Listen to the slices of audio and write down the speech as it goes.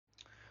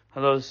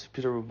Hello, this is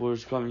Peter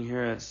Reporters coming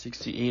here at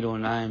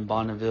 6809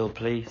 Bonneville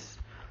Place,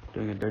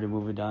 doing a dirty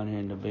movie down here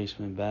in the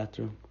basement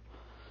bathroom.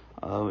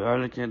 We are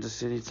looking at the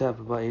city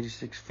tap about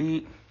 86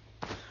 feet.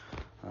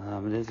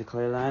 It is a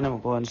clay line. I'm going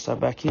to go ahead and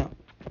start backing up.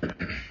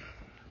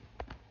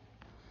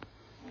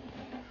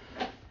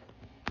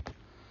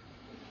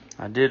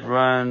 I did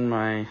run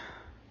my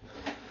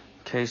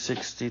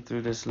K60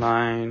 through this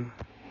line,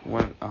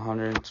 went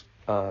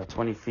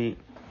 120 feet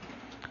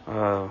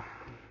with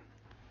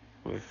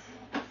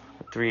a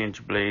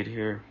 3-inch blade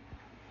here.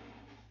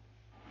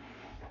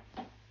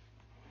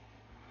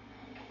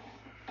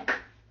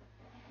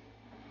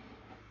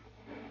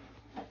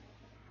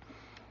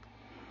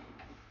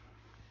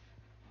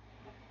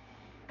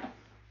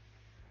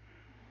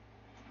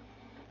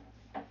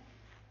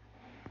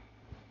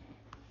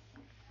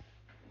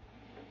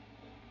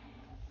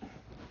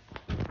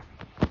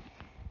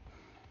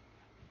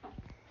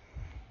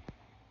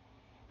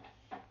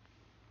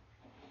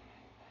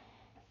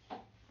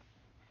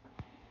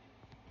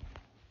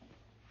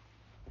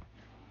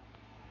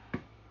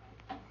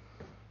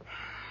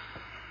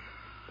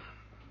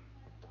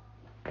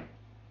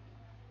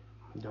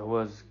 There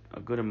was a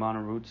good amount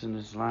of roots in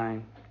this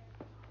line.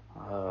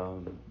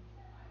 The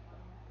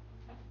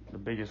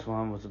biggest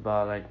one was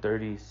about like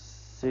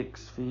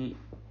 36 feet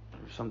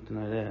or something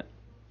like that.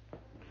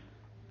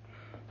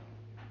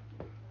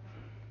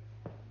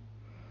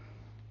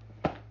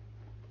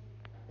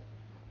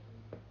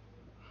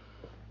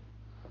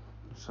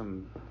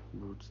 Some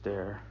roots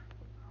there.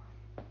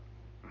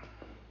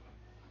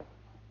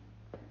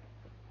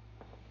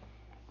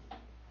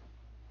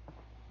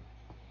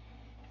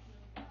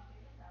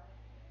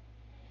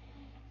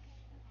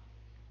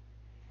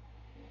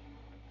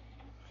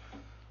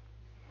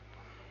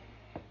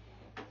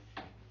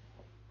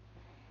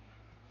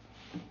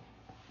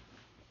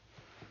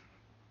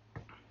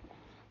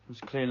 This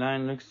clay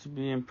line looks to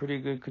be in pretty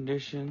good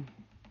condition,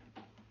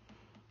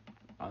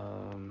 as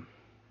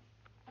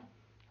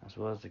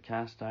well as the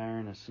cast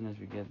iron. As soon as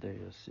we get there,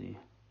 you'll see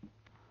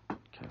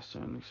cast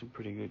iron looks in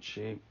pretty good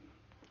shape.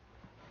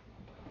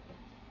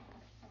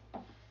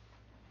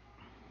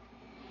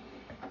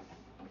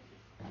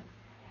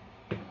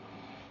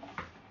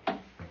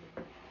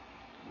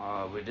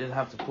 We did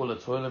have to pull a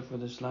toilet for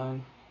this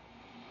line,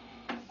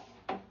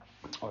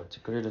 or to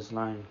clear this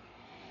line.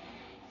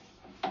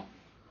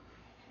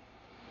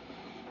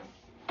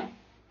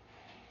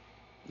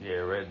 Yeah,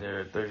 right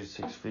there at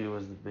 36 feet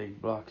was the big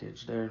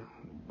blockage there.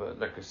 But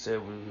like I said,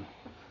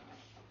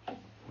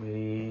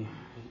 we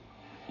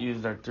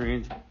used our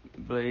 3-inch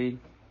blade.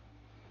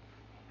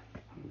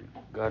 We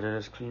got it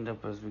as cleaned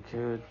up as we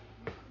could.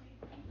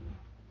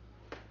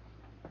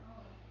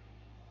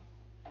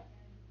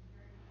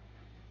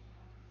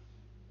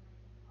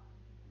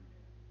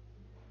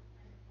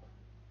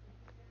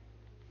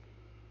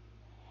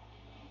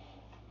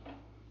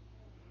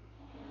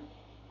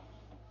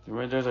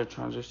 Right there's our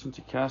transition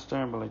to cast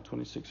iron by like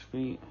 26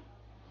 feet.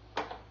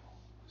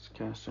 This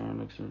cast iron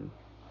looks in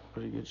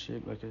pretty good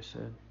shape, like I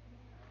said.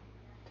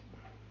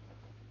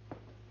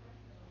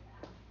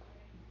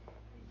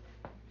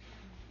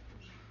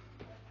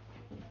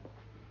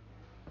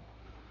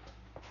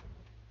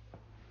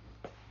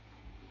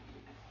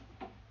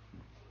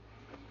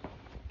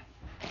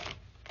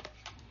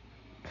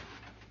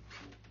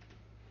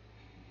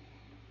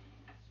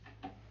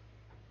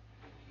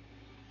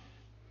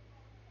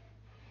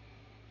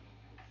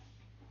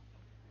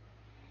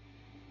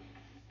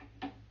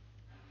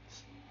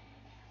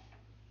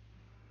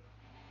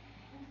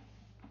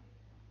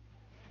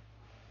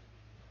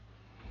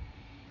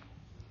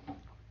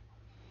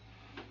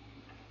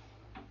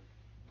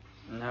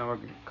 Now we're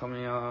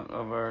coming out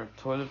of our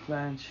toilet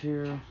flange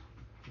here,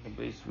 the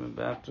basement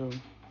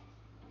bathroom.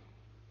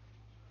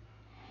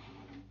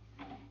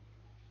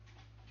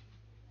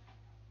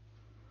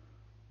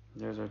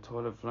 There's our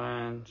toilet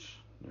flange.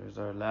 There's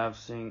our lav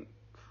sink.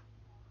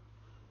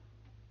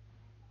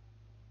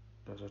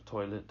 There's our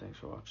toilet. Thanks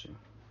for watching.